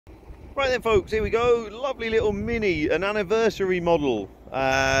Right then folks, here we go. Lovely little Mini, an anniversary model.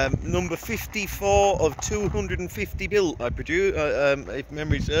 Number 54 of 250 built, I produce, if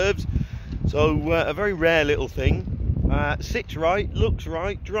memory serves. So a very rare little thing. Sits right, looks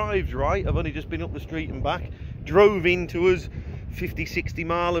right, drives right. I've only just been up the street and back. Drove into us 50-60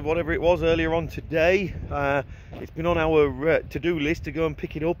 mile of whatever it was earlier on today. It's been on our to-do list to go and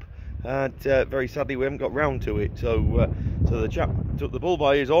pick it up, and very sadly we haven't got round to it. So the chap took the bull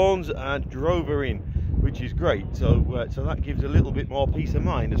by his horns and drove her in, which is great. So that gives a little bit more peace of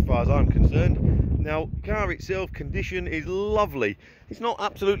mind as far as I'm concerned. Now, car itself, condition is lovely. It's not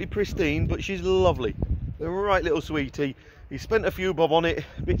absolutely pristine, but she's lovely. A right little sweetie. He spent a few bob on it,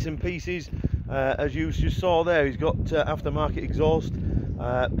 bits and pieces. As you just saw there, he's got aftermarket exhaust,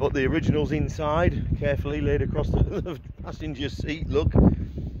 but the original's inside, carefully laid across the passenger seat. Look,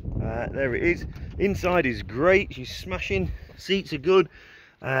 there it is. Inside is great. She's smashing. Seats are good.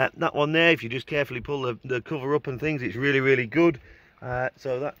 That one there, if you just carefully pull the cover up and things, it's really good.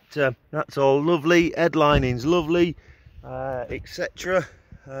 So that's all lovely. Headlining's lovely, etc.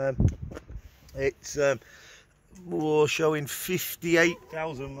 It's showing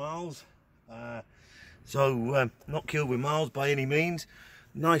 58,000 miles. So not killed with miles by any means.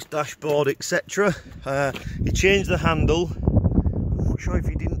 Nice dashboard, etc. He changed the handle. I'm not sure if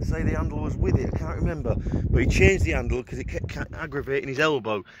he didn't say the handle was with it, I can't remember, but he changed the handle because it kept aggravating his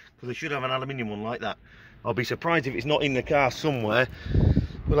elbow, because they should have an aluminium one like that. I'll be surprised if it's not in the car somewhere.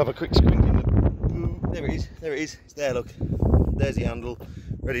 We'll have a quick squint in the boot. There it is, it's there, look. There's the handle,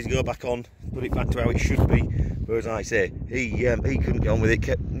 ready to go back on, put it back to how it should be. But as I say, he couldn't get on with it,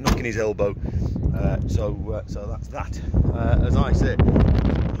 kept knocking his elbow. So that's that. As I say,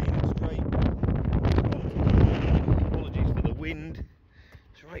 it's great. Apologies for the wind.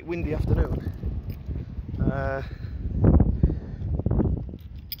 It's a right windy afternoon.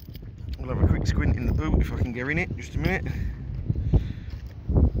 We'll have a quick squint in the boot if I can get in it. Just a minute.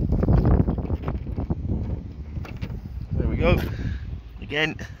 There we go.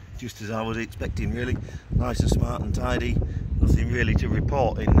 Again, just as I was expecting, really. Nice and smart and tidy. Nothing really to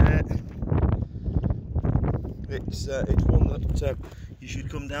report in there. It's one that you should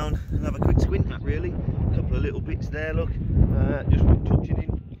come down and have a quick squint at, really. A couple of little bits there, look. Just with touching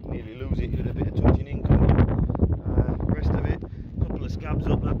in. You can nearly lose it with a bit of touching in. The rest of it, a couple of scabs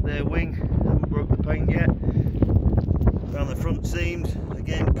up that there wing. Haven't broke the paint yet. Down the front seams,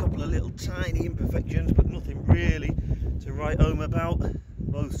 again, a couple of little tiny imperfections, but nothing really to write home about.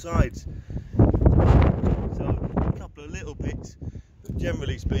 Both sides. So a couple of little bits, but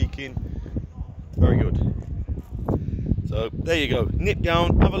generally speaking, very good. So there you go. Nip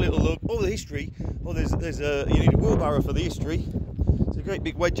down, have a little look. Oh, the history. Oh, there's you need a wheelbarrow for the history. It's a great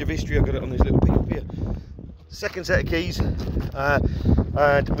big wedge of history. I've got it on this little pickup here. Second set of keys,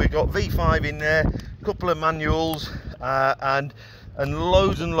 and we've got V5 in there. A couple of manuals, and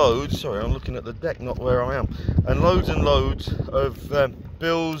loads and loads. Sorry, I'm looking at the deck, not where I am. And loads of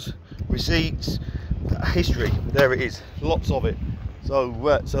bills, receipts, history. There it is, lots of it. So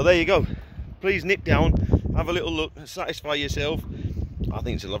there you go. Please nip down, have a little look, and satisfy yourself. I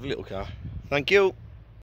think it's a lovely little car. Thank you.